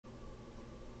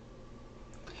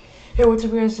Hey, what's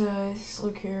up guys, it's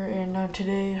Luke here, and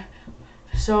today,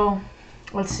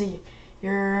 let's see,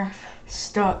 you're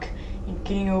stuck in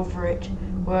getting over it.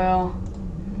 Well,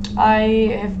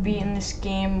 I have beaten this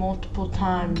game multiple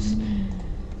times,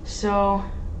 so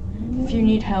if you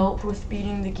need help with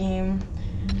beating the game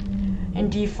in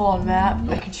default map,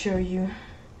 I can show you.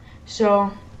 So,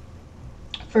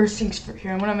 first things first,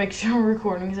 here, I'm gonna make sure I'm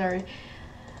recording, sorry.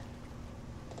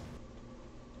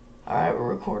 Alright, we're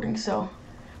recording, so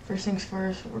first things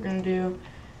first, what we're gonna do.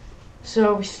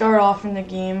 So we start off in the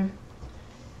game,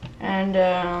 and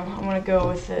I'm gonna go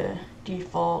with the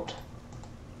default.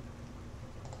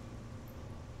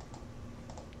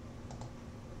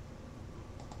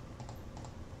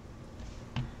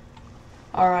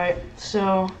 Alright,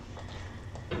 so,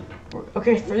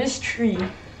 okay, for this tree,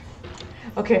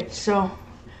 okay, so,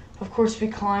 of course we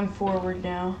climb forward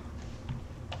now.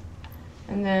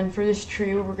 And then for this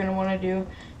tree, what we're gonna wanna do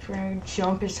is we're gonna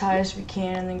jump as high as we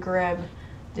can and then grab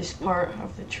this part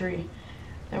of the tree.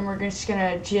 Then we're just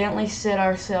gonna gently set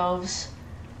ourselves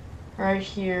right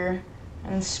here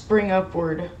and then spring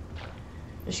upward.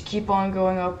 Just keep on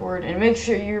going upward and make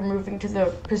sure you're moving to the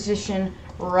position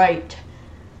right.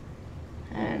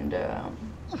 And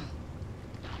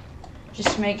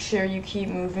just make sure you keep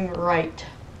moving right.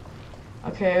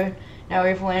 Okay, now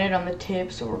we've landed on the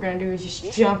tip, so what we're gonna do is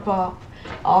just jump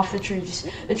off the tree.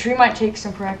 The tree might take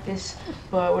some practice,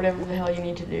 but whatever the hell you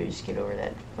need to do, just get over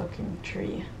that fucking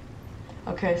tree.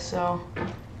 Okay, so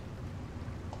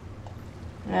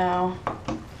now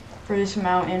for this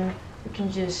mountain, we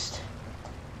can just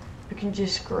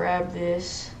grab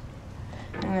this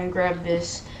and then grab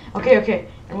this. Okay,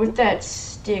 and with that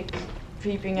stick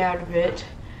peeping out of it,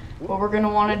 what we're gonna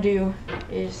want to do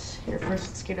is, here, first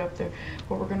let's get up there.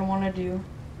 What we're gonna want to do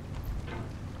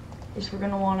is we're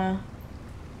gonna want to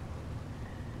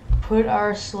put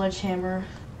our sledgehammer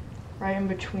right in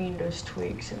between those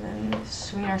twigs and then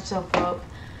swing ourselves up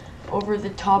over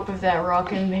the top of that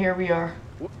rock, and here we are.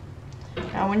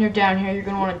 Now when you're down here, you're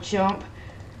gonna want to jump,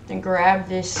 then grab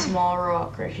this small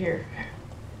rock right here,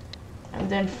 and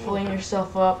then fling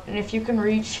yourself up, and if you can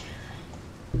reach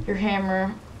your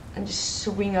hammer and just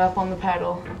swing up on the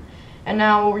paddle. And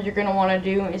now what you're gonna want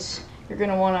to do is you're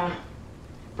gonna want to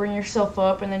bring yourself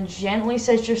up and then gently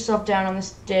set yourself down on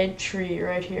this dead tree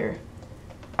right here.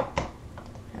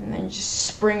 And then just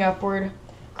spring upward,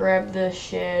 grab the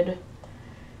shed.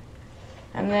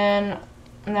 And then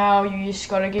now you just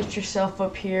gotta get yourself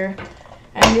up here.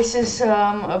 And this is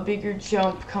a bigger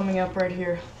jump coming up right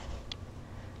here.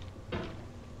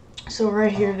 So right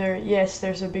here,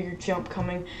 there's a bigger jump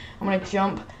coming. I'm gonna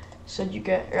jump so you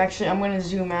guys, or actually I'm gonna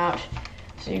zoom out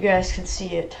so you guys can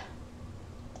see it.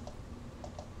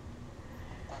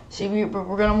 See, what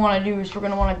we're gonna want to do is we're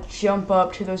gonna want to jump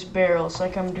up to those barrels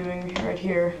like I'm doing right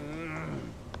here.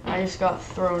 I just got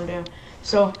thrown down.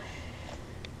 So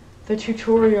the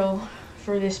tutorial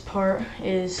for this part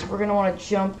is we're gonna want to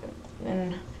jump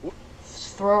and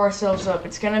throw ourselves up.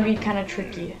 It's gonna be kind of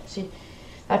tricky. See,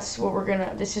 this is what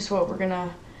we're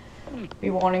gonna be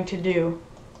wanting to do,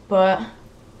 but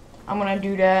I'm gonna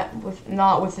do that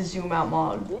not with the zoom out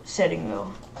mod setting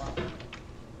though.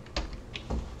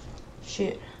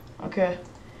 Shit. Okay.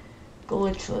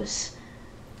 Glitchless.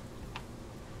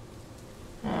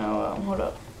 Now, hold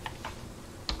up.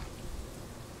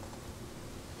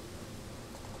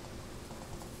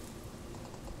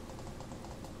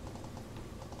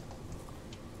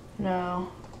 No.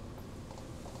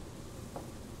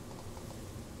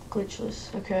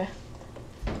 Glitchless. Okay.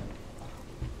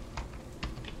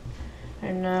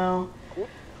 And now,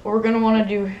 what we're gonna want to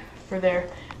do for there,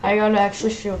 I gotta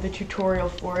actually show the tutorial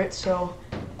for it, so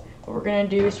what we're gonna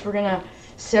do is we're gonna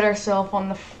set ourselves on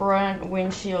the front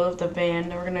windshield of the van,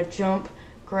 and we're gonna jump,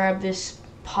 grab this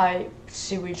pipe,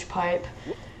 sewage pipe,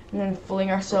 and then fling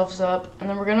ourselves up, and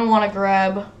then we're gonna wanna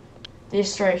grab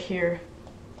this right here,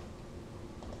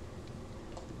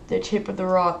 the tip of the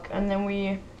rock, and then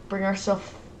we bring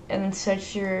ourselves, and then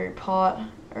set your pot,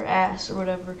 or ass, or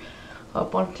whatever,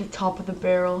 up onto the top of the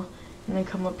barrel, and then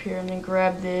come up here, and then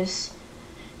grab this,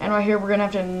 and right here we're gonna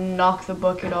have to knock the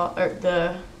bucket off, or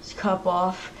the cup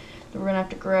off. Then we're gonna have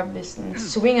to grab this and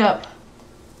swing up,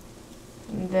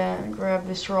 and then grab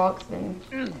this rock, then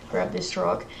grab this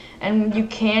rock. And you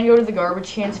can go to the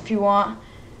garbage cans if you want.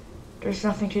 There's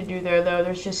nothing to do there though.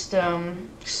 There's just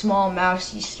small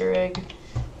mouse Easter egg.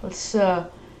 Let's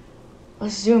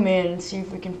zoom in and see if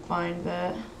we can find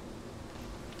that.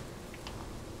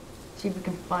 See if we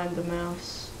can find the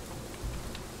mouse.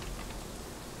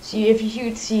 See, if you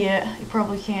could see it, you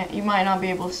probably can't. You might not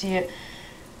be able to see it.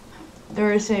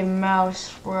 There is a mouse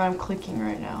where I'm clicking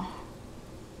right now.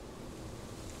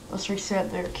 Let's reset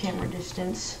their camera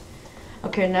distance.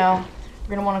 Okay, now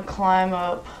we're gonna want to climb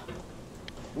up,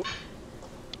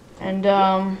 and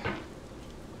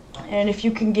if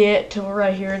you can get to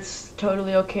right here, it's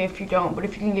totally okay if you don't. But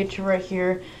if you can get to right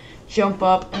here, jump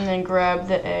up and then grab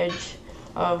the edge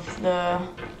of the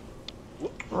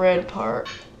red part.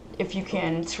 If you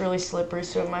can, it's really slippery,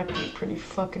 so it might be pretty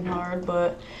fucking hard.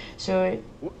 But so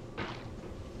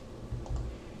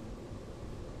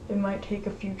it might take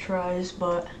a few tries,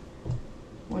 but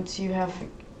once you have it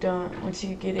done, once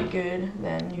you get it good,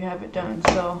 then you have it done.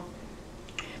 So,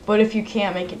 but if you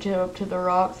can't make it up to the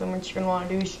rock, then what you're gonna want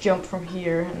to do is jump from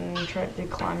here and try to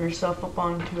climb yourself up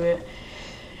onto it.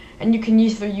 And you can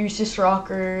either use this rock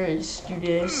or just do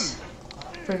this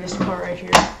for this part right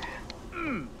here.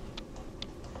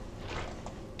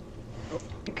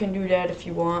 You can do that if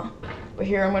you want, but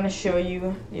here I'm gonna show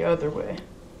you the other way.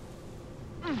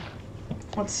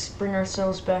 Let's bring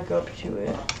ourselves back up to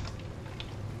it.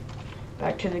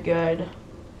 Back to the guide.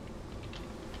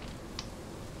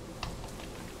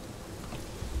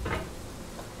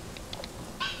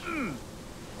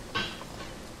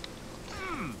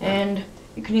 And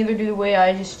you can either do the way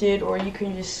I just did, or you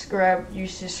can just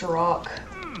use this rock.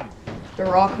 The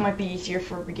rock might be easier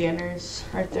for beginners,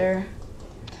 right there.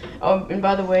 Oh, and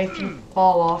by the way, if you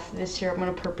fall off this here, I'm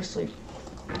gonna purposely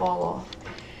fall off.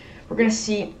 We're gonna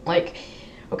see, like,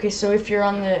 okay, so if you're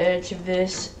on the edge of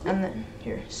this, and then,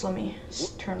 here, just let me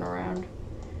turn around.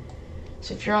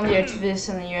 So if you're on the edge of this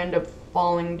and then you end up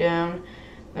falling down,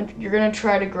 then you're gonna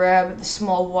try to grab the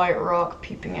small white rock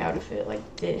peeping out of it, like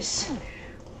this.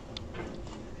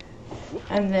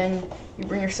 And then you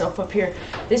bring yourself up here.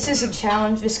 This is a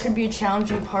challenge. This could be a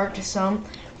challenging part to some.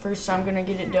 First, I'm gonna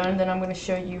get it done, then I'm gonna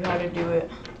show you how to do it.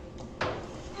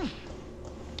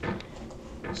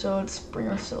 So let's bring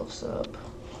ourselves up.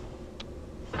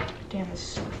 Damn, this is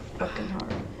so fucking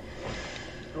hard.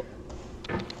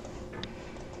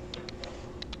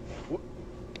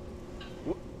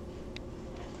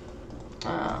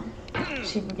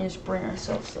 See if we can just bring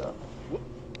ourselves up.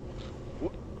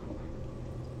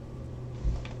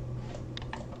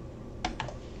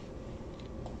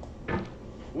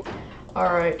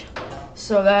 Alright,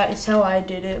 so that is how I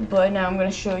did it, but now I'm going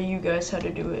to show you guys how to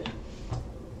do it.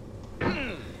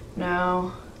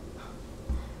 Now,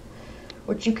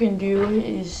 what you can do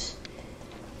is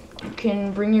you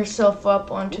can bring yourself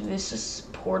up onto this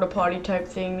porta potty type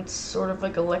thing. It's sort of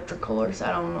like electrical, or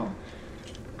I don't know.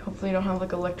 Hopefully you don't have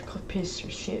like electrical piss or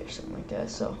shit or something like that.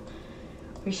 So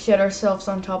we set ourselves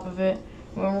on top of it.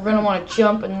 And we're going to want to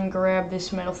jump and then grab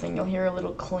this metal thing. You'll hear a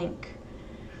little clink.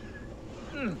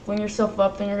 Bring yourself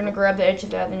up, then you're going to grab the edge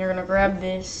of that, then you're going to grab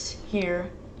this here.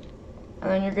 And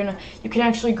then you can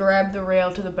actually grab the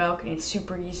rail to the balcony. It's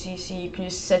super easy. So you can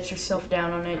just set yourself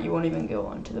down on it. You won't even go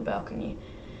onto the balcony.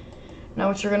 Now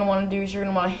what you're going to want to do is you're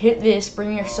going to want to hit this,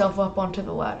 bring yourself up onto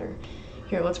the ladder.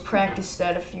 Here, let's practice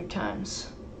that a few times.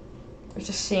 There's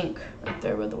a sink right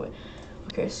there, by the way.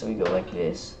 Okay, so we go like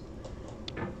this.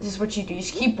 This is what you do.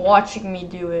 Just keep watching me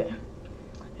do it.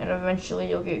 And eventually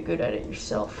you'll get good at it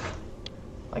yourself.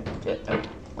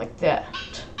 Like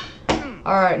that.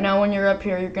 Alright, now when you're up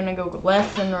here, you're going to go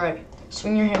left and right.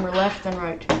 Swing your hammer left and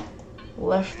right.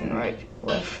 Left and right.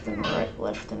 Left and right.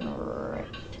 Left and right.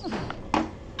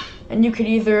 And you can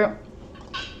either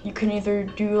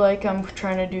do like I'm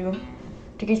trying to do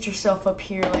to get yourself up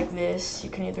here like this. You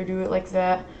can either do it like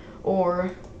that,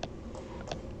 or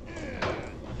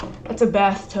that's a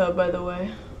bathtub, by the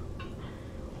way.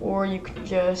 Or you can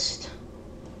just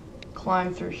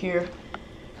climb through here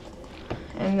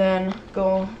and then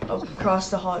go up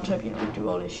across the hot tub, do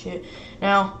all this shit.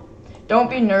 Now, don't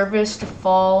be nervous to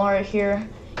fall right here.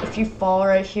 If you fall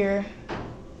right here,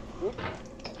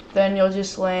 then you'll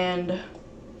just land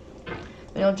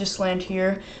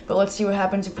here. But let's see what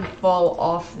happens if we fall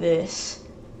off this.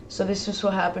 So this is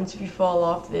what happens if you fall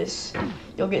off this.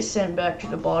 You'll get sent back to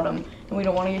the bottom, and we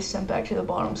don't want to get sent back to the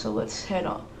bottom, so let's head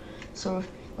on. So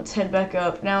let's head back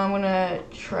up. Now I'm gonna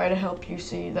try to help you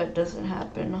see that doesn't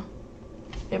happen.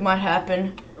 It might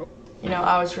happen.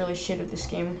 I was really shit at this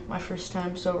game my first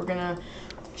time, so we're gonna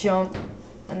jump,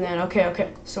 and then,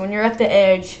 okay. So when you're at the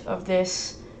edge of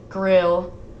this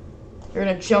grill, you're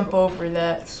gonna jump over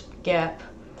that gap.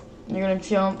 And you're gonna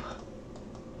jump.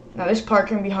 Now this part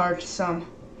can be hard to some.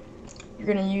 You're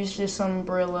gonna use this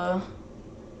umbrella,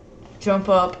 jump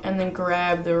up, and then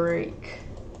grab the rake.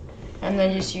 And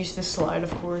then just use the slide,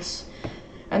 of course.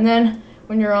 And then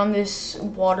when you're on this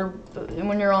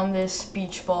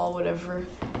beach ball, whatever,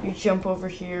 you jump over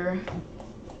here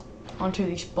onto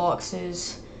these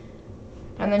boxes.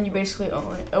 And then you basically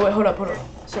own it. Oh wait, hold up.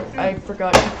 Sorry, I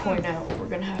forgot to point out what we're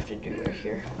gonna have to do right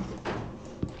here.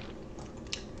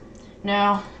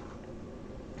 Now,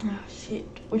 oh shit.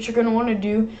 What you're gonna want to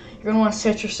do, you're gonna want to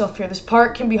set yourself here. This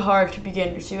part can be hard to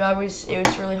begin with. It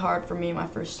was really hard for me my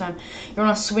first time. You're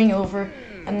gonna swing over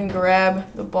and then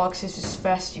grab the boxes as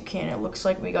fast as you can. It looks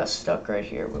like we got stuck right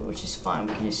here, which is fine.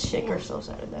 We can just shake ourselves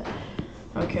out of that.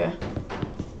 Okay.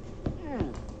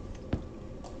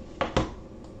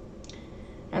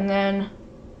 And then,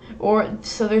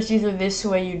 so there's either this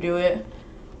way you do it,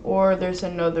 or there's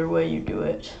another way you do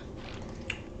it.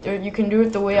 You can do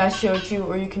it the way I showed you,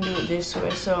 or you can do it this way.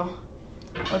 So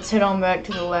let's head on back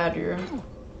to the ladder.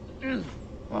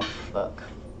 Oh, fuck.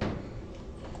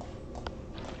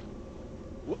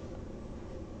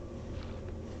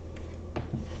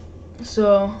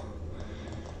 So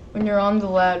when you're on the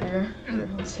ladder,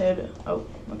 let's head, oh,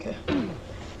 okay.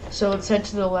 So let's head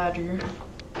to the ladder.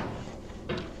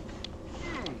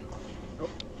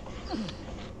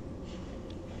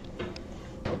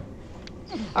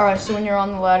 Alright, so when you're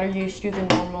on the ladder, you just do the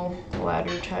normal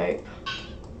ladder type.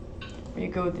 You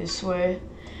go this way.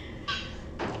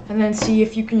 And then see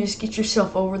if you can just get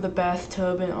yourself over the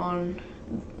bathtub and on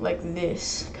like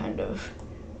this, kind of.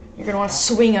 You're going to want to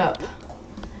swing up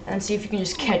and see if you can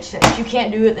just catch that. If you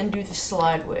can't do it, then do the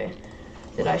slide way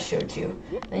that I showed you.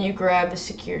 Then you grab the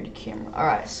security camera.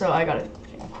 Alright, so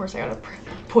of course I gotta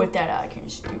point that out. I can't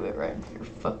just do it right in your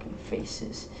fucking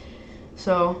faces.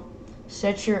 So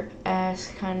set your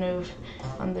ass kind of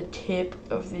on the tip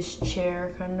of this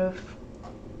chair, kind of.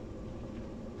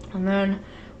 And then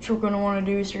what you're going to want to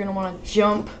do is you're going to want to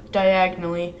jump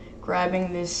diagonally,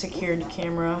 grabbing this security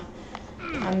camera.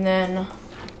 And then,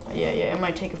 yeah, it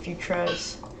might take a few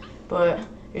tries, but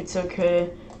it's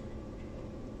okay.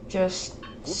 Just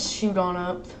shoot on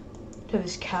up to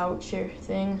this couch here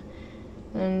thing.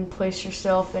 Then place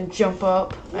yourself and jump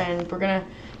up, and we're going to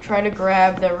try to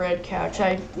grab that red couch.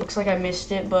 Looks like I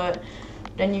missed it, but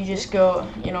then you just go,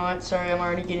 you know what, sorry, I'm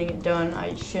already getting it done.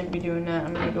 I shouldn't be doing that.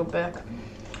 I'm gonna go back.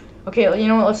 Okay, you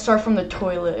know what, let's start from the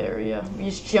toilet area. You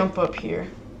just jump up here.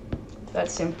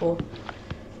 That's simple.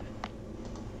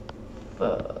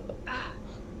 But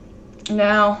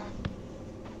now,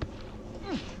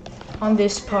 on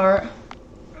this part,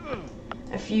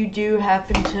 if you do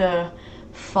happen to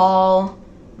fall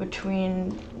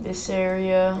between this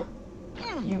area,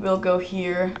 you will go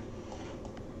here.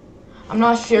 I'm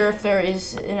not sure if there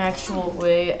is an actual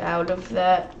way out of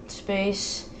that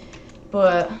space,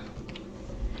 but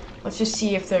let's just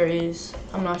see if there is.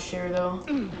 I'm not sure though,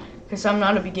 because I'm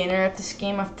not a beginner at this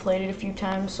game. I've played it a few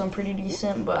times, so I'm pretty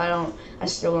decent, but I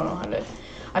still don't know how to.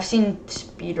 I've seen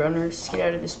speedrunners get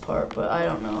out of this part, but I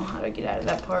don't know how to get out of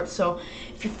that part. So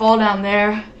if you fall down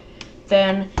there,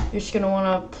 then you're just gonna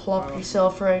wanna plop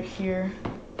yourself right here.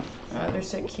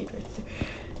 There's that kid right there.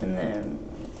 And then,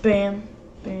 bam,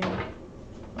 bam.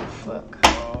 Oh, fuck.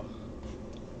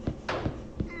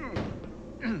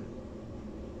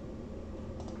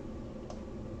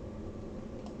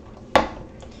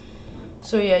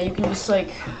 So yeah, you can just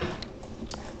like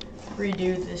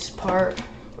redo this part.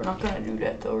 We're not gonna do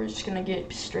that though. We're just gonna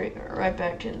get right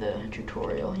back to the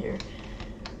tutorial here.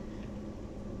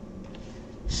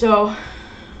 So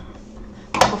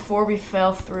before we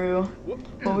fell through,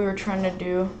 what we were trying to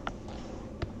do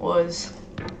was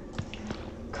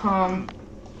come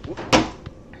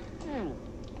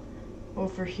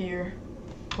over here.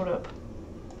 Hold up.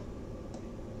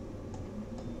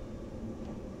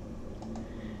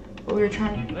 What we were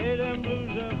trying to...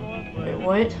 Wait,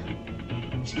 what?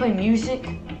 Just play music?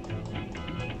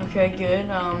 Okay, good.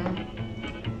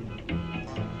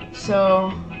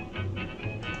 So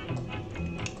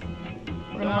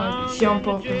we're gonna jump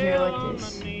over here like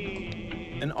this.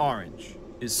 An orange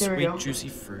is sweet, juicy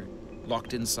fruit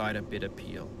locked inside a bitter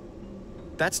peel.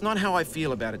 That's not how I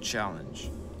feel about a challenge.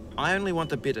 I only want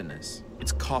the bitterness.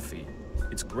 It's coffee.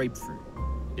 It's grapefruit.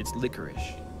 It's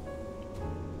licorice.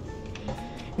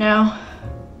 Now,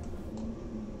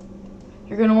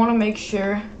 you're gonna want to make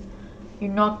sure you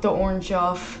knock the orange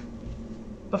off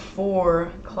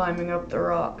before climbing up the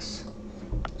rocks.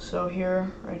 So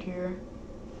here, right here,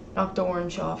 knock the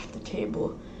orange off the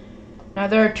table. Now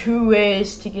there are two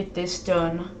ways to get this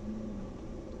done.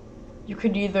 You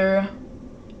could either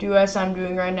do as I'm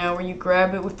doing right now, where you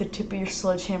grab it with the tip of your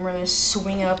sledgehammer and then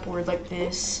swing upward like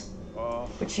this,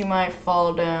 but you might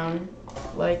fall down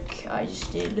like I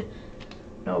just did.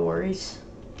 No worries.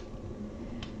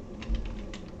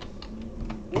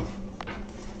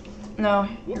 No,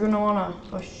 you're gonna wanna,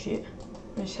 oh shit,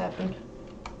 what just happened?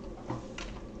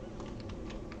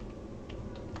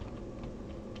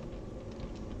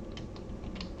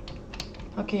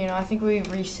 Okay, you know, I think we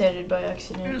reset it by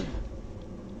accident.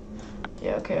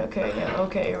 Yeah, okay, yeah,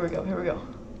 okay, here we go.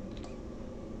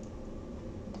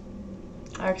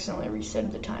 I accidentally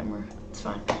reset the timer. It's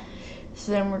fine.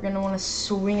 So then we're gonna want to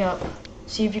swing up.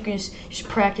 See if you can just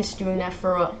practice doing that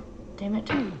for damn it.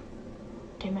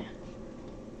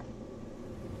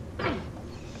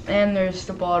 And there's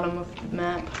the bottom of the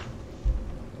map.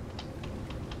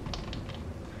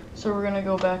 So we're gonna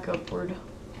go back upward.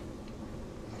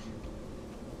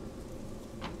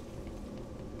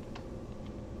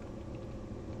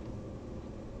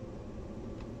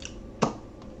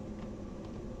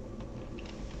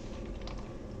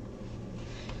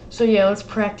 So yeah, let's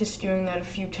practice doing that a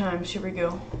few times. Here we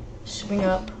go. Swing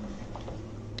up,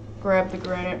 grab the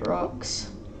granite rocks.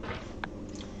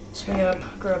 Swing up,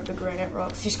 grab the granite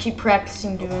rocks. Just keep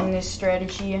practicing doing this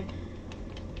strategy.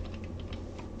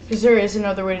 Because there is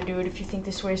another way to do it if you think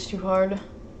this way is too hard.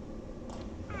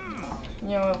 You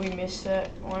know what, we missed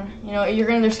that one. You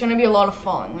know, there's gonna be a lot of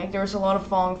falling. Like, there was a lot of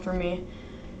falling for me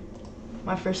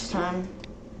my first time.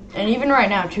 And even right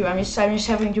now too, I'm just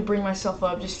having to bring myself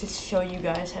up just to show you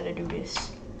guys how to do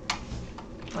this.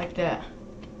 Like that.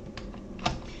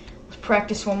 Let's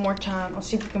practice one more time. Let's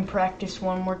see if we can practice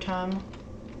one more time.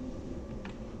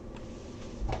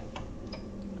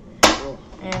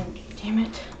 And damn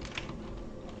it.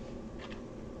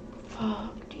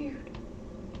 Fuck, dude.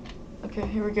 Okay,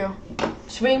 here we go.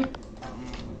 Swing.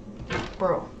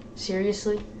 Bro,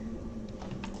 seriously?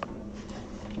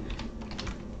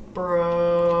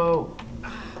 Bro.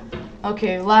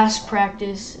 Okay, last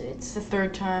practice. It's the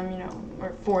third time, you know,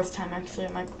 or fourth time actually.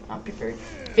 It might not be very.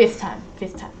 Fifth time.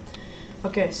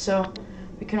 Okay, so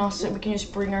we can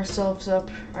just bring ourselves up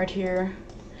right here.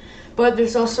 But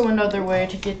there's also another way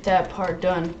to get that part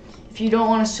done. If you don't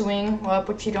want to swing up,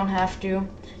 which you don't have to, you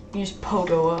just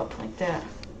pogo up like that.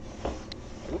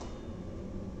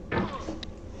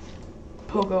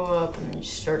 Pogo up and then you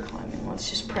start climbing. Let's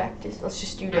just practice. Let's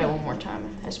just do that one more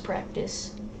time as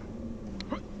practice.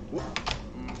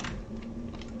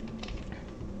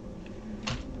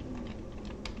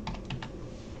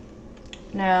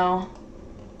 Now,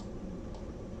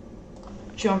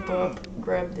 jump up,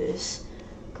 grab this,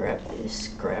 grab this.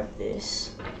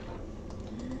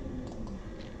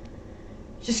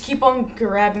 Just keep on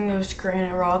grabbing those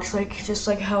granite rocks, just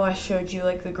like how I showed you,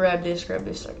 like the grab this, grab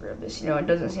this. You know, it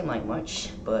doesn't seem like much,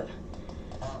 but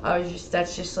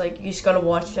that's just like, you just gotta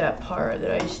watch that part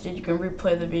that I just did. You can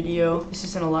replay the video. This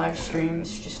isn't a live stream,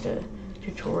 it's just a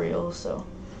tutorial, so.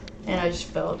 And I just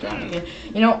fell down again.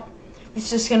 You know, it's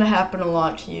just gonna happen a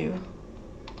lot to you.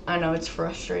 I know, it's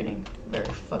frustrating, very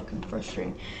fucking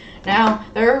frustrating. Now,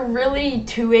 there are really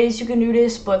two ways you can do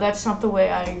this, but that's not the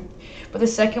way but the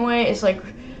second way is like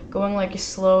going like as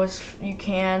slow as you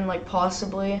can, like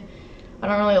possibly. I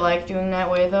don't really like doing that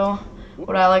way though.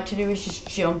 What I like to do is just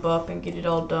jump up and get it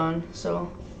all done. So,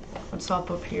 let's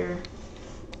hop up here.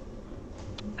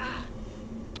 I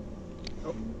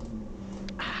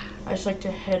just like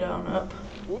to head on up.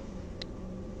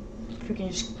 If we can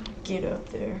just get up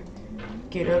there.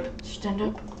 Get up, stand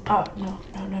up. Oh, no.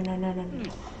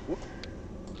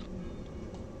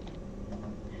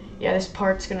 Yeah, this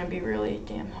part's gonna be really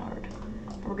damn hard.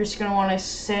 We're just gonna wanna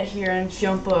sit here and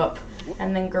jump up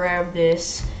and then grab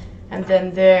this. And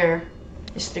then there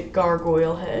is the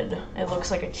gargoyle head. It looks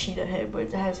like a cheetah head,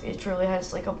 but it really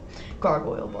has like a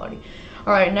gargoyle body.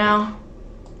 Alright, now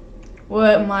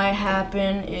what might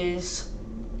happen is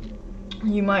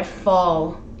you might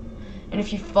fall. And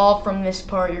if you fall from this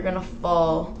part, you're gonna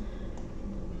fall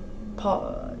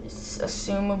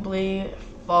assumably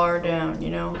far down, you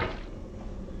know.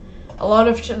 A lot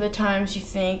of the times you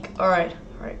think, all right,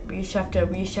 we just have to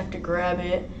grab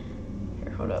it.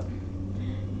 Here, hold up.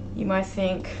 You might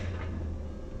think,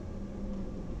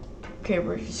 okay,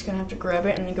 we're just gonna have to grab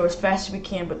it and then go as fast as we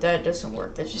can, but that doesn't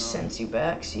work. That just sends you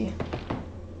back. See?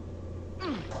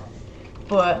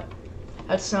 But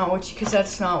that's not what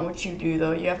you do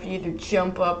though. You have to either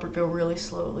jump up or go really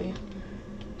slowly.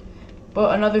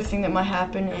 But another thing that might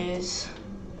happen is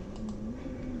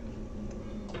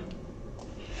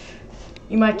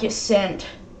you might get sent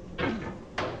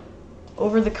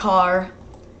over the car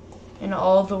and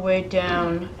all the way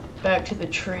down back to the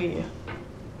tree.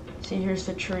 See, here's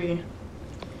the tree.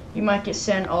 You might get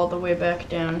sent all the way back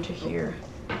down to here.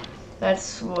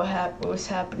 That's what was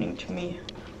happening to me.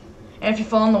 And if you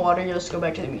fall in the water, you'll just go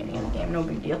back to the beginning of the game. No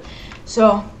big deal.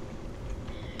 So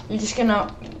you're just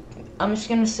gonna. I'm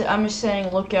just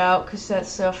saying, look out, cause that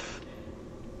stuff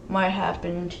might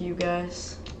happen to you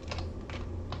guys.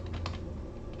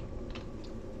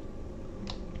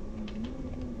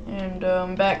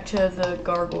 And back to the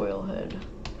gargoyle head.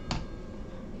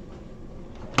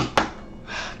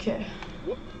 Okay.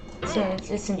 So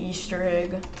it's an Easter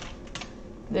egg.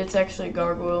 It's actually a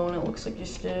gargoyle and it looks like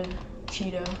just a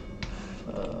cheetah.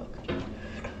 Fuck.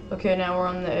 Okay, now we're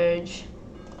on the edge.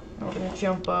 Now we're gonna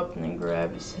jump up and then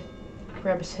grab his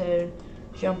head.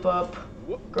 Jump up,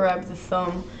 grab the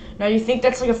thumb. Now you think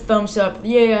that's like a thumbs up.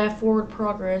 Yeah, forward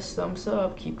progress, thumbs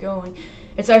up, keep going.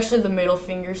 It's actually the middle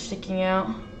finger sticking out.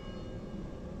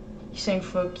 He's saying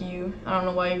fuck you. I don't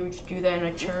know why you would do that in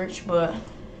a church, but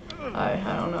I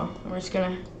don't know. I'm just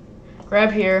gonna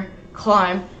grab here,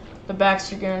 climb. The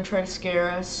backs are gonna try to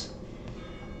scare us.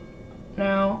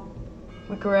 Now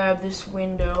we grab this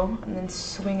window and then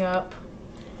swing up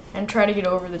and try to get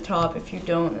over the top. If you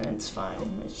don't, then it's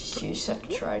fine. It's just, you just have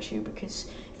to try to, because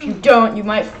if you don't, you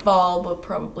might fall, but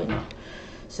probably not.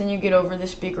 So then you get over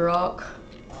this big rock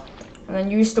and then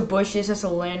use the bushes as a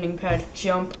landing pad,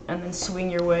 jump and then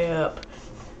swing your way up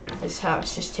this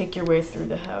house. Just take your way through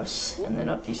the house and then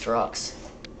up these rocks.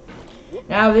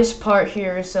 Now this part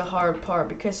here is the hard part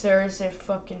because there is a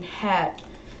fucking hat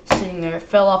sitting there. It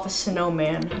fell off a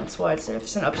snowman. That's why it's there.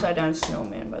 It's an upside down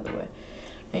snowman, by the way.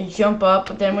 Now you jump up,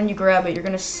 but then when you grab it, you're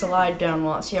gonna slide down a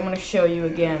lot. See, I'm gonna show you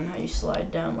again how you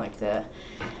slide down like that.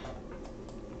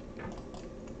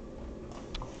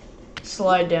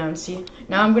 Slide down, see?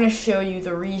 Now I'm gonna show you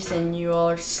the reason you all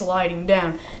are sliding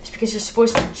down. It's because you're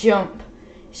supposed to jump.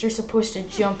 You're supposed to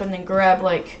jump and then grab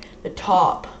like the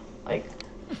top, like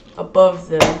above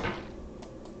the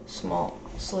small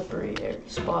slippery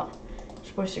spot. You're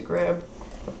supposed to grab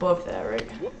above that, right?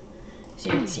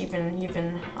 See, it's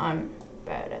even I'm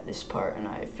bad at this part and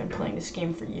I've been playing this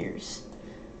game for years.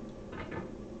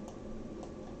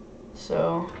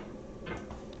 So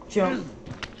jump.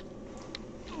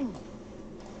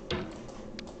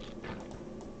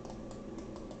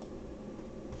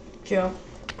 Jump,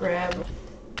 grab.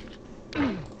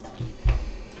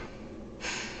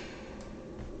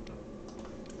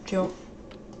 Jump.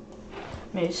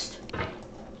 Missed.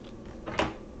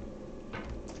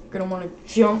 You're gonna want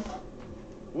to jump.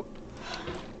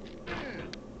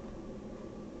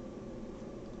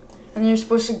 And you're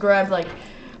supposed to grab, like,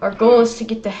 our goal is to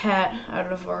get the hat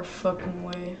out of our fucking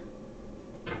way.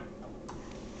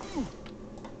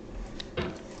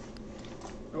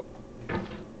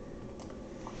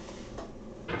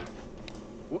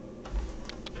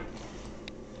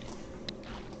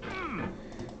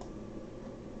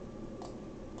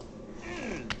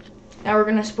 Now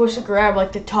we're supposed to grab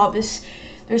like the top.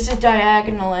 There's a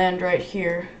diagonal end right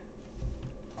here.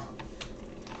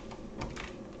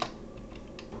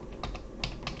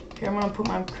 Here, I'm gonna put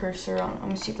my cursor on. I'm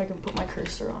gonna see if I can put my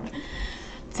cursor on it.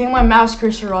 Thing my mouse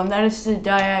cursor on. That is the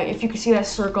if you can see that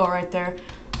circle right there.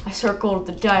 I circled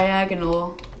the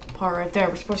diagonal part right there.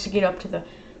 We're supposed to get up to the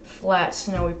flat,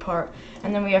 snowy part,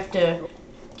 and then we have to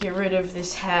get rid of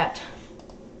this hat.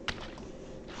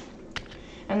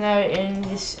 And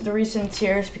the reason it's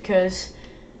here is because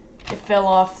it fell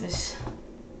off this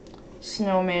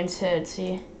snowman's head.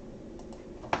 See,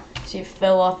 it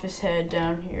fell off his head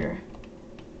down here.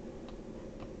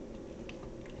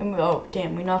 And oh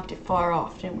damn, we knocked it far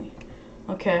off, didn't we?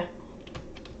 Okay.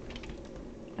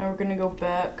 Now we're gonna go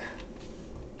back.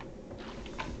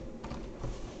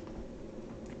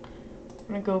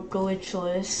 We're gonna go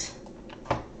glitchless.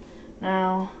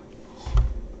 Now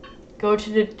go to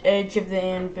the edge of the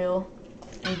anvil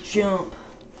and jump.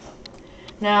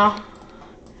 Now,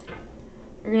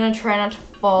 we're gonna try not to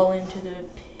fall into the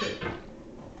pit.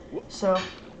 So,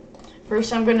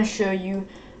 first I'm gonna show you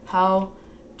how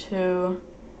to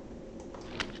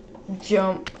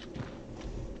jump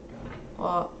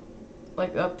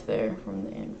like up there from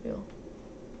the anvil.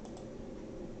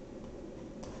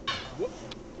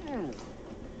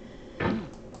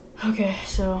 Okay,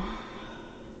 so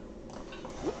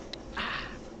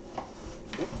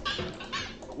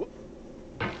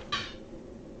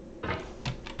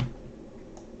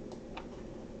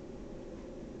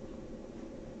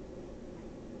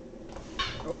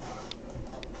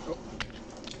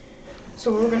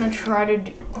we're gonna try to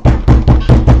do.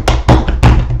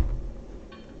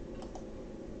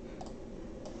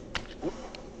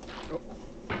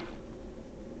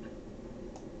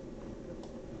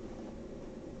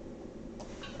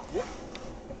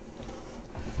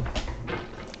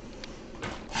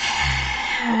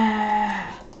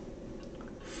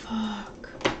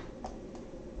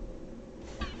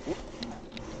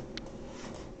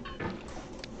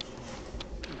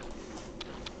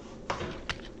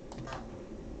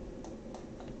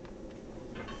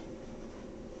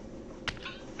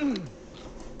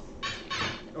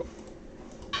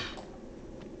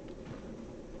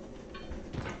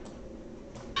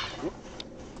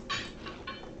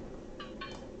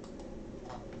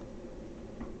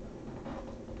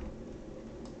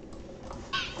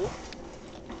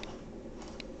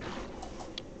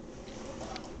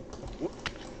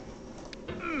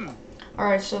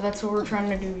 Alright, so that's what we're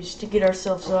trying to do, is to get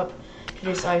ourselves up to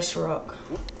this ice rock.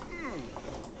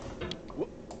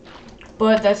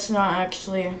 But that's not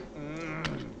actually,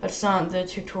 that's not the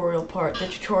tutorial part. The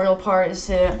tutorial part is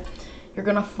that you're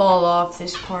gonna fall off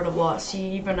this part a lot. See,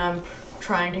 even I'm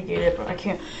trying to get it, but I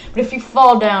can't. But if you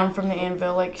fall down from the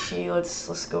anvil, like, see,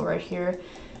 let's go right here.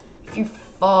 If you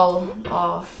fall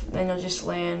off, then you'll just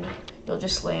land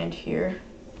here.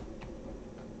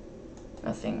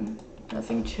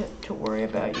 Nothing to worry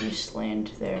about. You just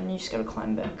land there, and you just gotta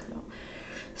climb back though.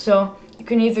 So you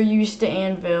can either use the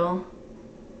anvil,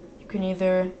 you can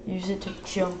either use it to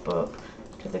jump up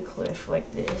to the cliff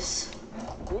like this.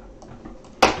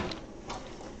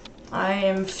 I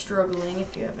am struggling,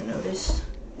 if you haven't noticed.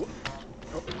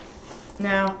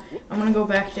 Now, I'm gonna go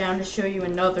back down to show you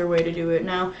another way to do it.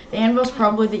 Now, the anvil's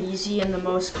probably the easy and the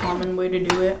most common way to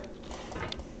do it.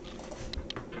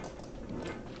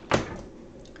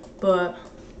 But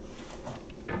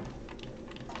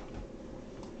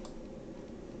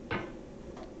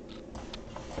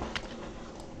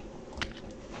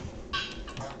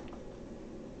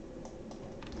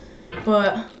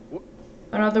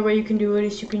another way you can do it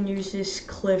is you can use this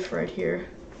cliff right here.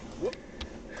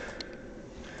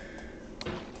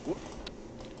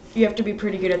 You have to be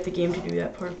pretty good at the game to do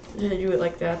that part, to do it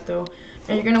like that though.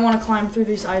 And you're gonna want to climb through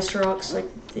these ice rocks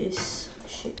like this.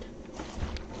 Shit.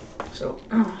 So,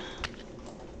 oh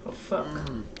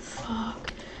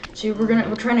fuck. See,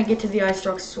 we're trying to get to the ice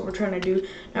rocks. That's what we're trying to do.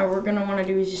 Now, what we're gonna want to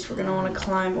do is we're gonna want to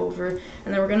climb over,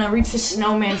 and then we're gonna reach the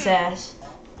snowman's ass.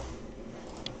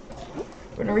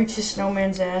 We're gonna reach the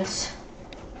snowman's ass.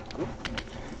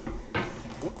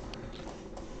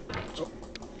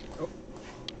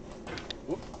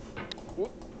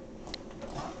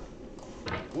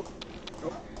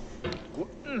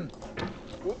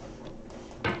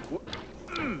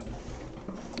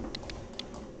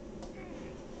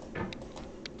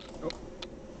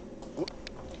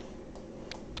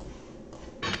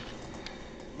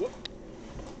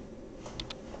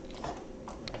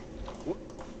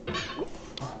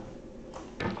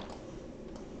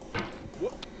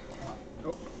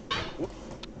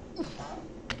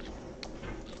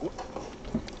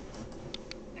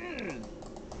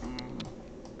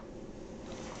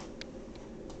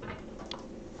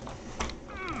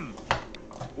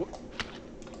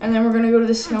 And then we're gonna go to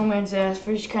the snowman's ass,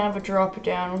 which is kind of a drop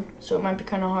down, so it might be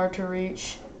kind of hard to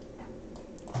reach.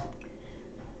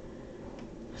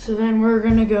 So then we're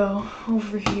gonna go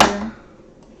over here,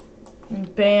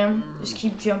 and bam, just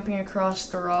keep jumping across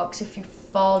the rocks. If you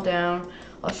fall down,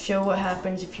 I'll show what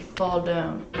happens if you fall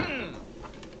down.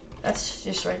 That's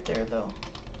just right there though.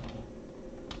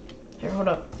 Here, hold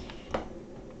up.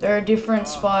 There are different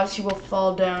spots you will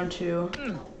fall down to.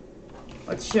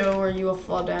 Let's show where you will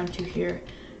fall down to here.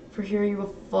 For here, you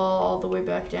will fall all the way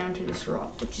back down to this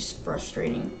rock, which is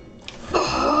frustrating.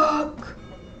 Fuck!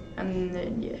 And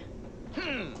then, yeah.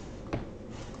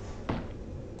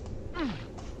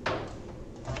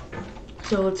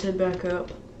 So let's head back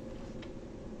up.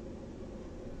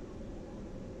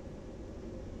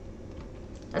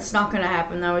 That's not gonna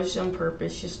happen. That was on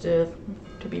purpose, just to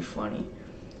be funny.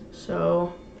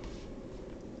 So,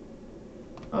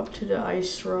 up to the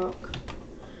ice rock.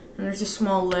 And there's a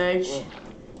small ledge.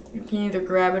 You can either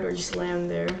grab it or just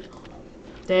land there.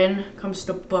 Then comes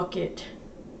the bucket.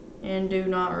 And do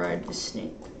not ride the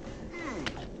snake.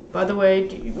 By the way,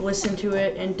 listen to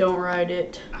it and don't ride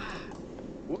it.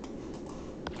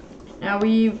 Now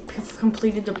we've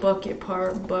completed the bucket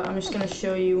part, but I'm just going to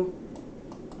show you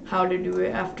how to do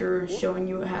it after showing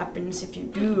you what happens if you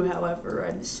do, however,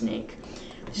 ride the snake.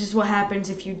 This is what happens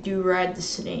if you do ride the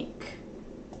snake.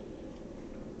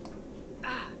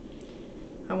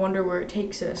 I wonder where it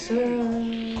takes us.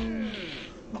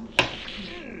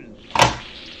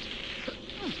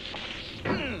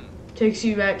 Takes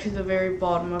you back to the very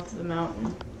bottom of the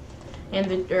mountain.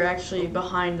 And they're actually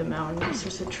behind the mountain. There's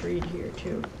just a tree here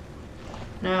too.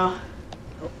 Now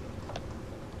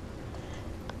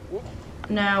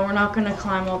we're not gonna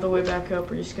climb all the way back up.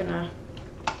 We're just gonna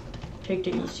take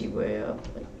the easy way up.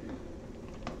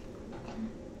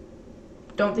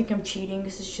 Don't think I'm cheating.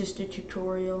 This is just a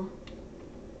tutorial.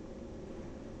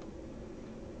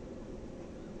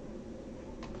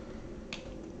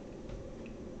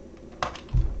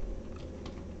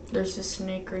 There's the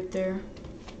snake right there.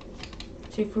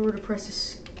 See, if we were to press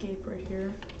escape right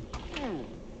here.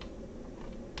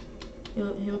 He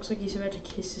looks like he's about to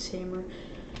kiss his hammer.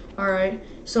 Alright,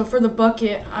 so for the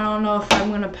bucket, I don't know if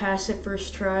I'm going to pass it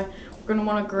first try. We're going to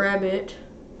want to grab it.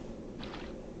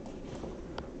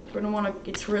 We're going to want to,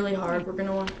 it's really hard. We're going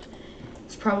to want,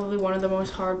 it's probably one of the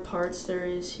most hard parts there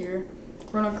is here.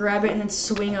 We're gonna grab it and then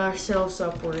swing ourselves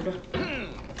upward.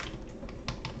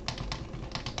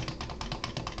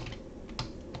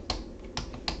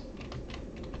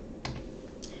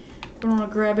 We're gonna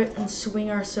grab it and swing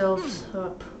ourselves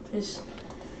up.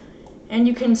 And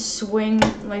you can swing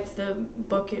like the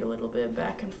bucket a little bit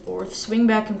back and forth. Swing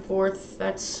back and forth.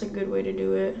 That's a good way to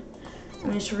do it.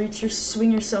 And just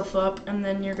swing yourself up, and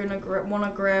then you're gonna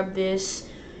wanna grab this,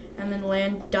 and then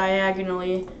land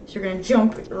diagonally. So you're gonna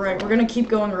jump right. We're gonna keep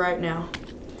going right now.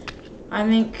 I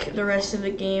think the rest of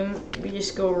the game we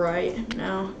just go right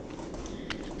now.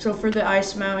 So for the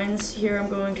ice mountains, here I'm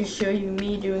going to show you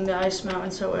me doing the ice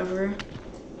mountains, however.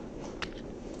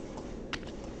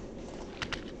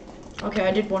 Okay,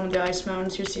 I did one of the ice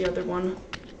mountains, here's the other one.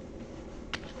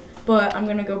 But I'm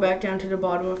gonna go back down to the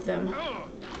bottom of them,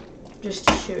 just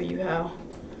to show you how.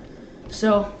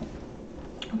 So,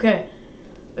 okay,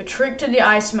 the trick to the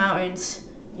ice mountains,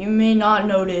 you may not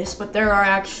notice, but there are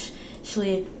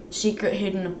actually secret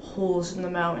hidden holes in the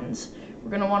mountains. We're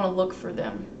gonna wanna look for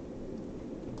them.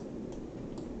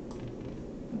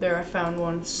 There, I found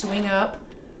one. Swing up.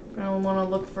 We're gonna wanna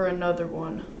look for another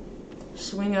one.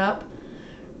 Swing up.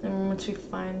 Then once we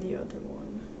find the other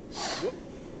one.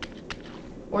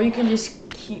 Or you can just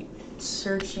keep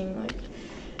searching, like,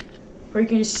 or you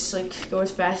can just like go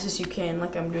as fast as you can,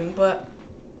 like I'm doing, but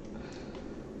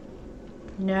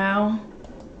now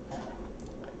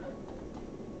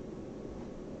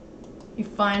you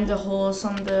find the holes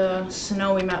on the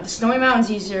snowy mountain. The snowy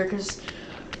mountain's easier because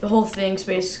the whole thing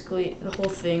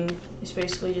is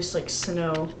basically just like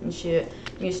snow and shit.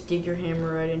 You just dig your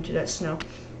hammer right into that snow.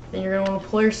 Then you're gonna want to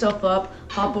pull yourself up,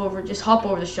 just hop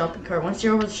over the shopping cart. Once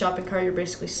you're over the shopping cart, you're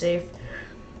basically safe.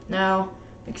 Now,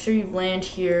 make sure you land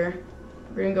here.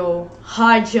 We're gonna go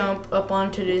high jump up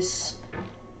onto this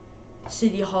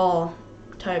city hall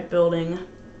type building.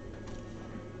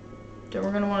 Then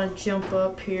we're gonna want to jump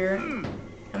up here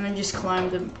and then just climb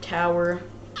the tower.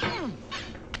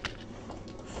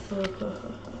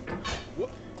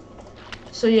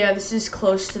 So yeah, this is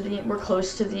we're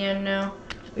close to the end now.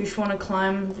 We just want to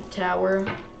climb the tower.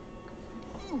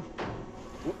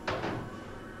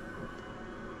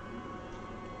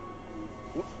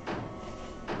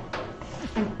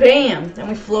 And bam! Then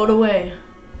we float away.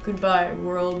 Goodbye,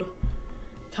 world.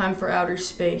 Time for outer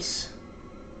space.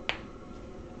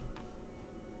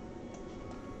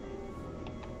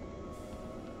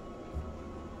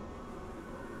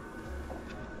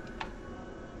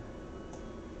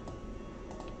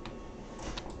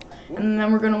 And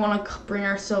then we're gonna want to bring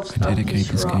ourselves up I dedicate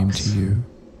these this rocks. game to you,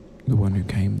 the one who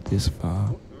came this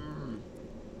far.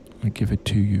 I give it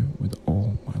to you with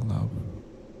all my love.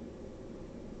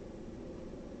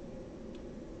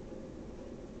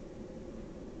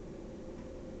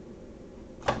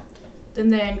 Then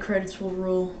the end credits will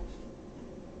roll.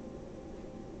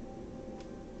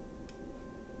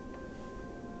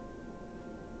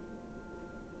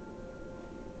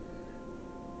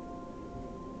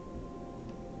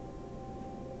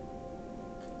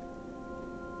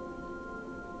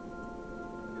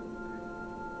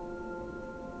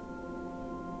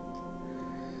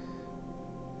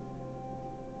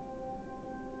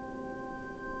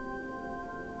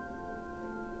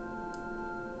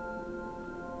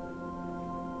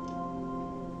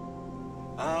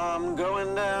 I'm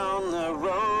going down the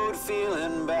road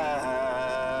feeling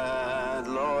bad.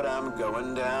 Lord, I'm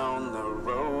going down the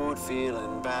road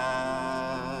feeling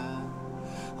bad.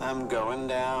 I'm going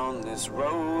down this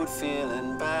road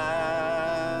feeling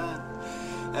bad.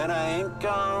 And I ain't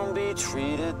gonna be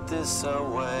treated this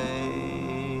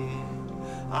away.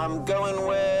 I'm going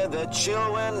where the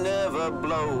chill wind never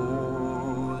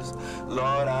blows.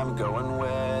 Lord, I'm going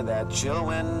where that chill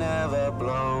wind never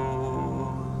blows.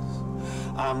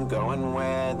 I'm going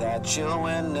where that chill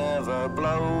wind never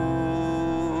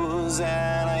blows.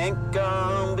 And I ain't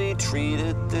gonna be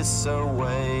treated this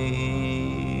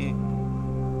away.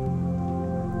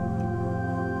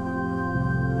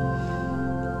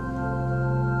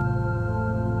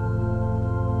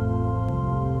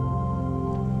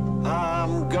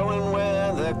 I'm going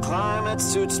where the climate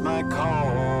suits my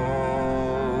cauldron.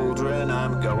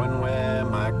 I'm going where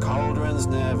my cauldron's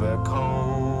never cold.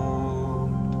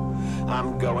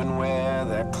 I'm going where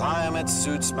the climate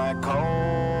suits my cauldron.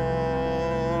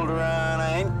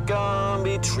 I ain't gonna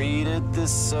be treated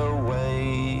this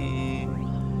away.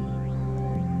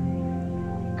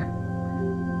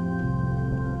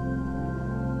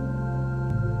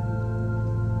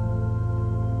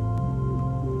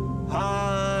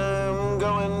 I'm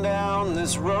going down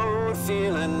this road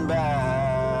feeling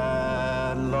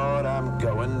bad. Lord, I'm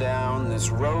going down this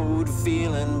road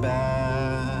feeling bad.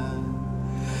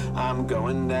 I'm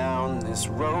going down this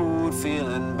road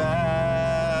feeling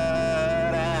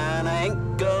bad, and I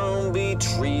ain't gonna be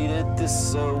treated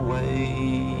this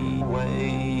way,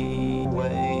 way,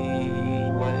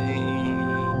 way, way.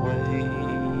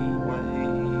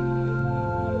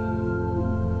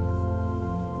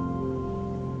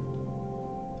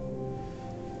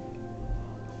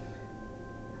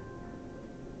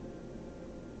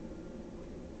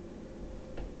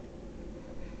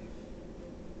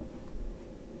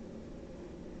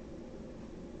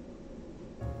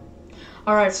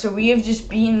 Alright, so we have just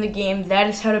beaten the game. That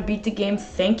is how to beat the game.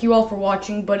 Thank you all for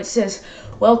watching, but it says,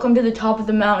 welcome to the top of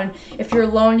the mountain. If you're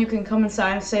alone, you can come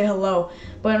inside and say hello.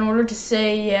 But in order to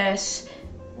say yes,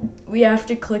 we have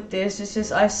to click this. It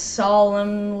says, I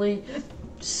solemnly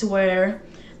swear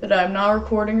that I'm not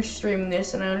recording or streaming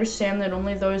this, and I understand that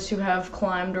only those who have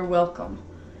climbed are welcome.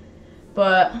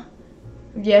 But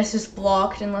yes is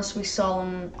blocked unless we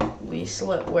solemnly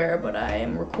swear, but I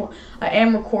am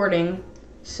recording,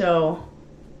 so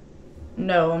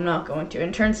no, I'm not going to.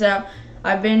 And it turns out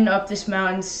I've been up this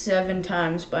mountain 7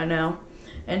 times by now.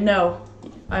 And no,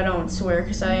 I don't swear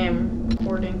because I am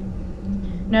recording.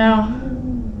 Now,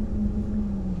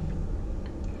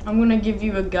 I'm going to give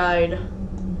you a guide.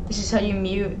 This is how you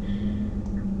mute.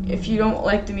 If you don't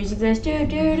like the music that's do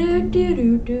do do do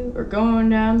do do or going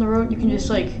down the road, you can just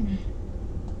like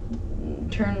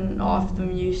turn off the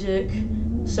music.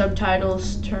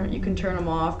 Subtitles, you can turn them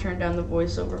off, turn down the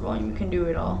voiceover volume, you can do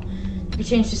it all. You can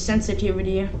change the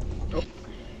sensitivity.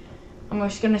 I'm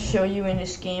just gonna show you in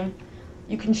this game.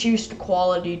 You can choose the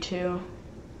quality too.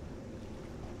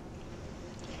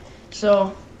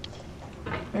 So,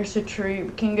 there's a tree,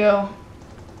 we can go.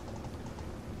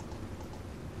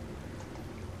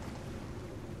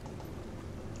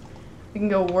 We can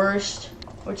go worst,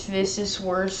 which this is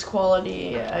worst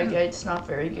quality, it's not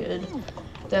very good.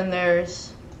 Then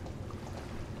there's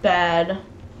bad,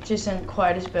 which isn't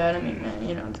quite as bad. I mean,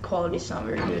 you know, the quality's not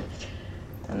very good.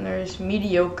 And there's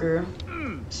mediocre.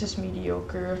 This is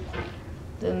mediocre.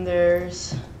 Then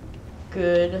there's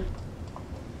good,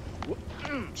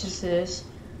 which is this.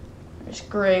 There's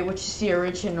great, which is the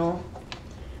original.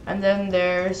 And then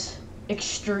there's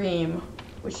extreme,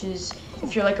 which is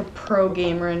if you're like a pro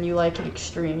gamer and you like it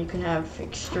extreme, you can have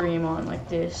extreme on like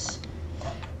this.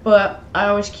 But I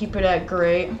always keep it at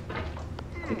great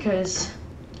because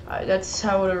that's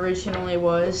how it originally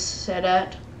was set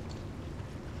at.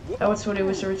 That was what it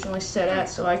was originally set at,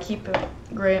 so I keep it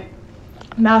great.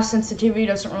 Mouse sensitivity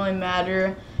doesn't really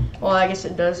matter. Well, I guess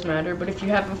it does matter, but if you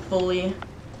have it fully,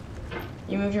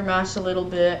 you move your mouse a little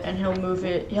bit and he'll move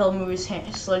his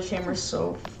sledgehammer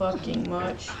so fucking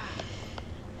much.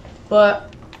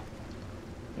 But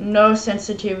no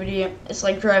sensitivity, it's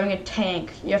like driving a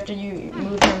tank. You have to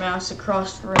move your mouse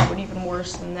across the room, but even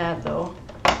worse than that though.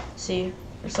 See,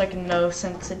 there's like no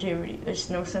sensitivity,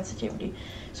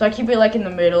 So I keep it like in the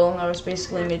middle, and I was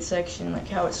basically midsection, like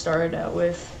how it started out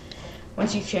with.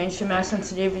 Once you change the mouse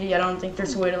sensitivity, I don't think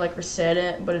there's a way to like reset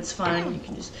it, but it's fine. You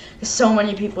can just, because so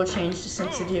many people change the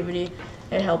sensitivity,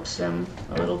 it helps them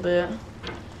a little bit.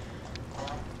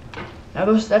 Now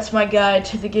that's my guide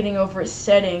to the getting over it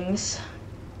settings.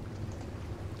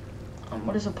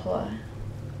 What does apply?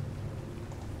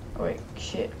 Oh wait,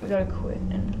 shit, we gotta quit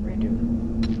and redo.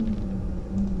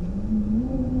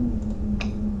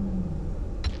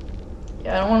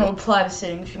 Yeah, I don't want to apply the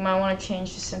settings. You might want to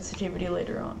change the sensitivity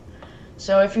later on.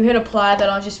 So if you hit apply,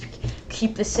 that'll just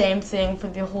keep the same thing for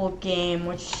the whole game,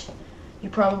 which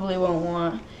you probably won't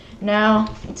want.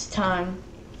 Now it's time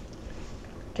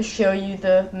to show you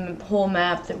the whole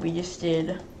map that we just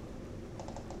did.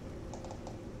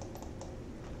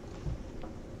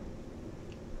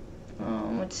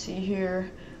 Let's see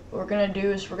here. What we're gonna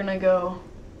do is we're gonna go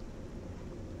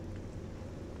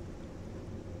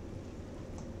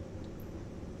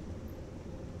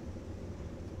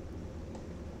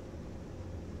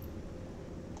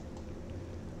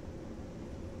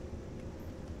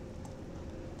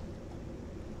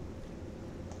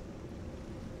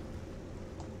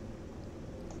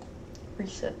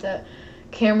reset that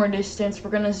camera distance. We're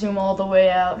gonna zoom all the way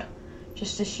out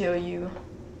just to show you.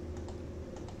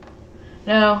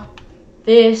 Now,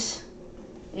 this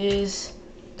is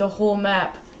the whole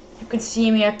map. You can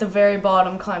see me at the very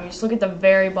bottom climbing. Just look at the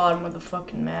very bottom of the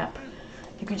fucking map.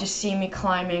 You can just see me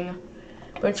climbing.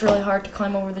 But it's really hard to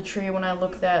climb over the tree when I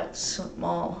look that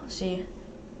small. See?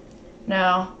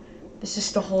 Now, this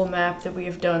is the whole map that we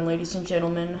have done, ladies and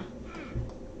gentlemen.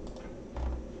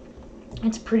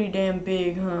 It's pretty damn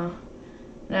big, huh?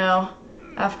 Now,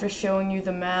 after showing you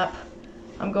the map,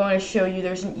 I'm going to show you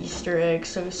there's an Easter egg,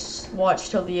 so watch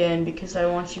till the end because I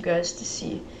want you guys to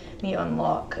see me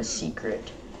unlock a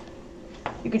secret.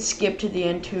 You could skip to the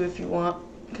end too if you want,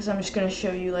 because I'm just gonna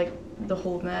show you like the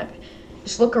whole map.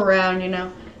 Just look around, you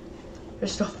know.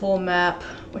 There's the full map,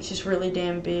 which is really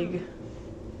damn big.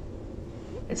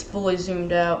 It's fully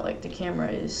zoomed out like the camera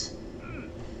is.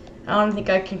 I don't think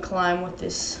I can climb with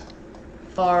this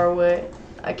far away.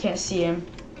 I can't see him.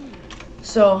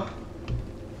 So,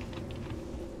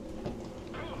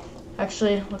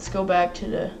 actually, let's go back to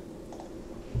the,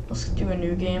 let's do a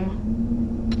new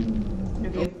game. New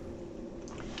game.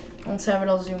 Let's have it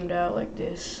all zoomed out like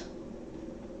this.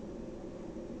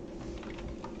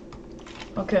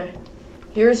 Okay,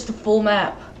 here's the full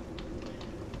map.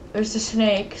 There's the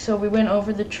snake, so we went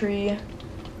over the tree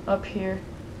up here.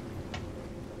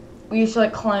 We used to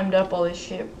like climbed up all this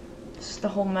shit. This is the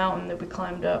whole mountain that we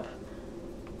climbed up.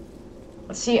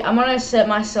 Let's see, I'm gonna set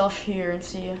myself here and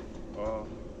see.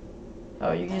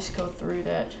 Oh, you just go through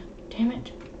that. Damn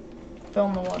it. Fell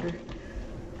in the water.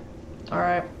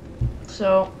 Alright,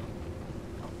 so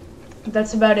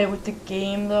that's about it with the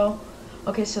game though.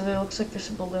 Okay, so there looks like there's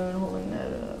a balloon holding that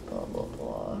up, blah blah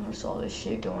blah. There's all this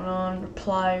shit going on. The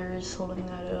pliers holding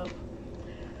that up.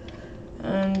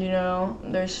 And you know,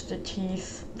 there's the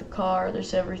teeth, the car,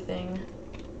 there's everything.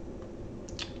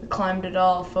 We climbed it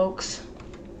all, folks.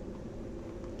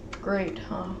 Great,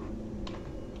 huh?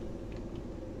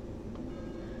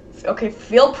 Okay,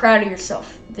 feel proud of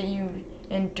yourself that you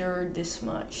endured this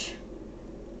much.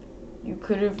 You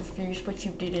could have refused, but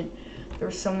you didn't. There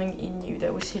was something in you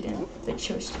that was hidden that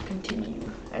chose to continue,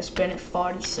 as Bennett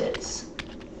Foddy says.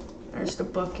 There's the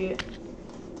bucket.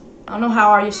 I don't know how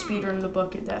are you speedrunning the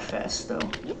bucket that fast, though.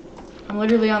 I'm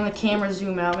literally on the camera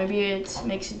zoom out. Maybe it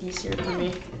makes it easier for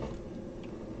me.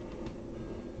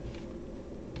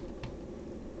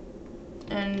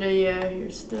 And yeah,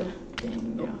 here's the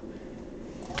thing,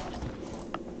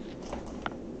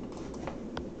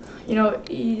 you know,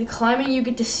 climbing, you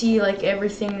get to see like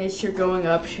everything that you're going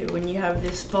up to when you have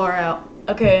this far out.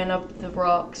 Okay, and up the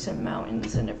rocks and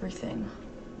mountains and everything.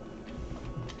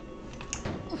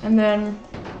 And then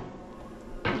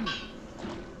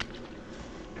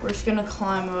we're just gonna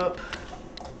climb up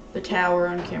the tower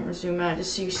on camera, zoom out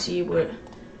just so you see what.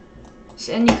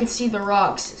 And you can see the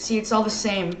rocks. See, it's all the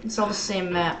same. It's all the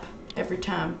same map every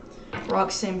time.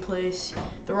 Rocks, same place.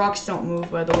 The rocks don't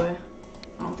move, by the way.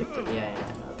 I don't think that, yeah,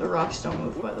 no, the rocks don't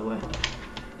move, by the way.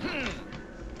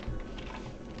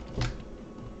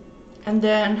 And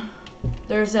then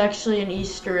there's actually an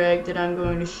Easter egg that I'm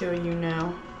going to show you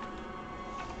now.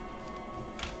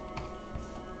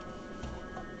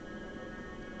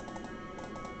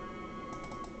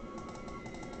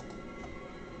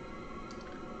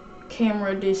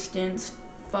 Camera distance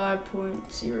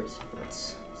 5.0.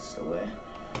 That's the way.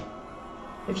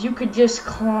 If you could just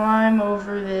climb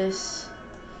over this.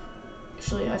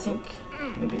 Actually, I think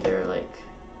maybe they're like.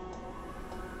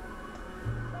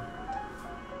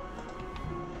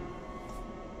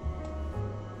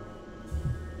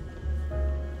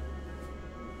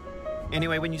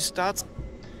 Anyway, when you start.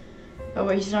 Oh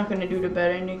wait, he's not gonna do the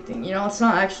bad ending thing. You know, let's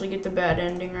not actually get the bad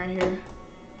ending right here.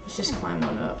 Let's just climb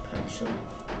on up, actually.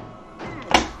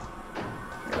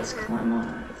 Let's climb on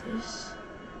out of this.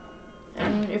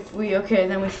 And if we, okay,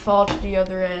 then we fall to the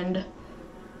other end.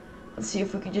 Let's see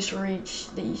if we can just reach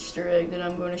the Easter egg that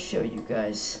I'm going to show you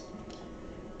guys.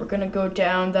 We're going to go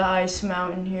down the ice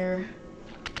mountain here.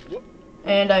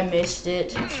 And I missed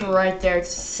it. It's right there.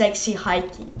 It's sexy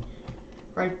hiking.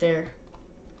 Right there.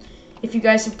 If you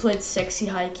guys have played sexy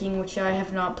hiking, which I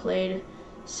have not played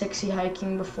sexy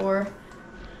hiking before,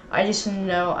 I just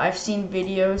know I've seen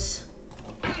videos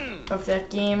of that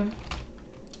game.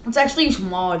 Let's actually use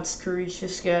mods to reach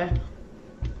this guy,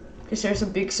 because there's a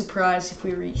big surprise if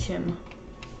we reach him.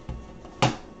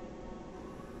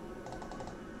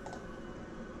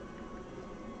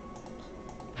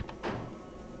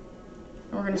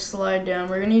 We're gonna slide down.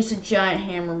 We're gonna use a giant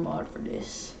hammer mod for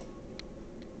this.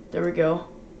 There we go.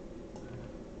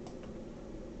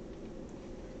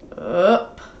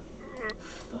 Up.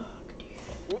 Fuck,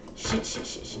 dude. Shit.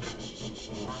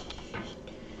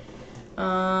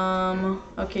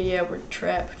 Okay, yeah, we're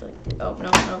trapped. Like, oh,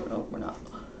 no, we're not.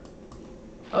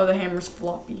 Oh, the hammer's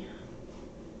floppy.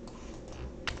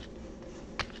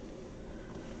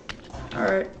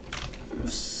 Alright.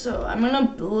 So, I'm gonna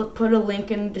put a link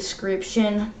in the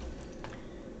description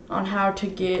on how to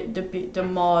get the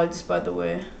mods, by the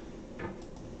way.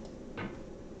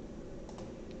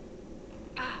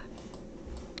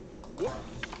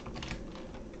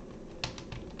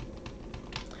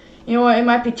 You know what, it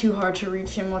might be too hard to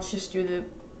reach him. Let's just do the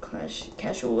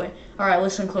casual way. Alright,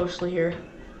 listen closely here.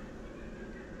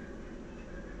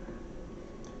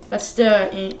 That's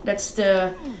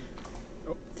the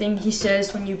thing he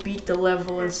says when you beat the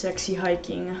level in Sexy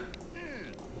Hiking.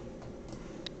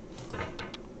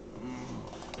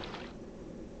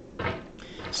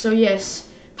 So yes,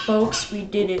 folks, we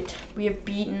did it. We have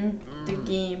beaten the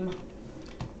game.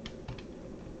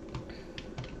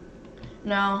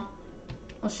 Now,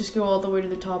 let's just go all the way to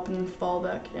the top and then fall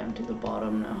back down to the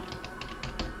bottom now.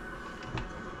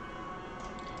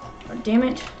 Oh, damn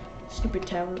it. Stupid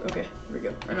tower. Okay, here we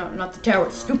go. Or no, not the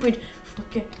tower. Stupid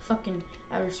fucking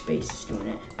outer space is doing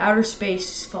it. Outer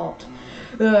space's fault.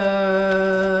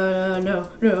 No.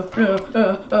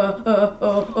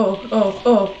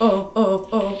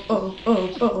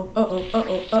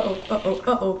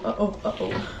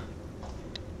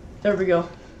 There we go.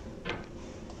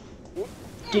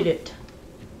 Did it.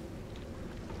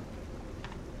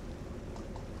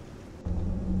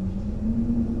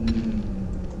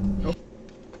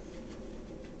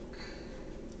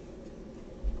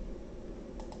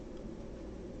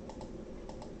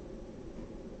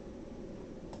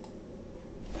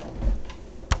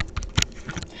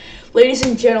 Ladies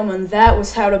and gentlemen, that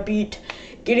was how to beat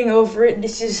Getting Over It.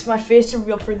 This is my face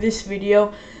reveal for this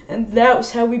video, and that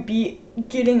was how we beat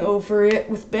Getting Over It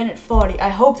with Bennett Foddy. I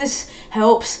hope this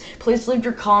helps. Please leave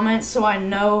your comments so I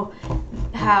know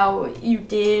how you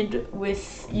did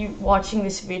with you watching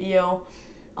this video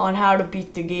on how to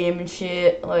beat the game and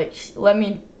shit. Like, let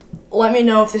me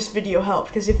know if this video helped,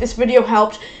 because if this video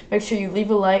helped, make sure you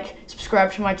leave a like,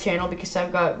 subscribe to my channel, because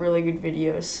I've got really good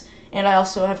videos. And I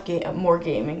also have more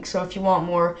gaming, so if you want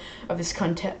more of this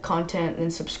content,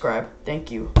 then subscribe. Thank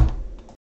you.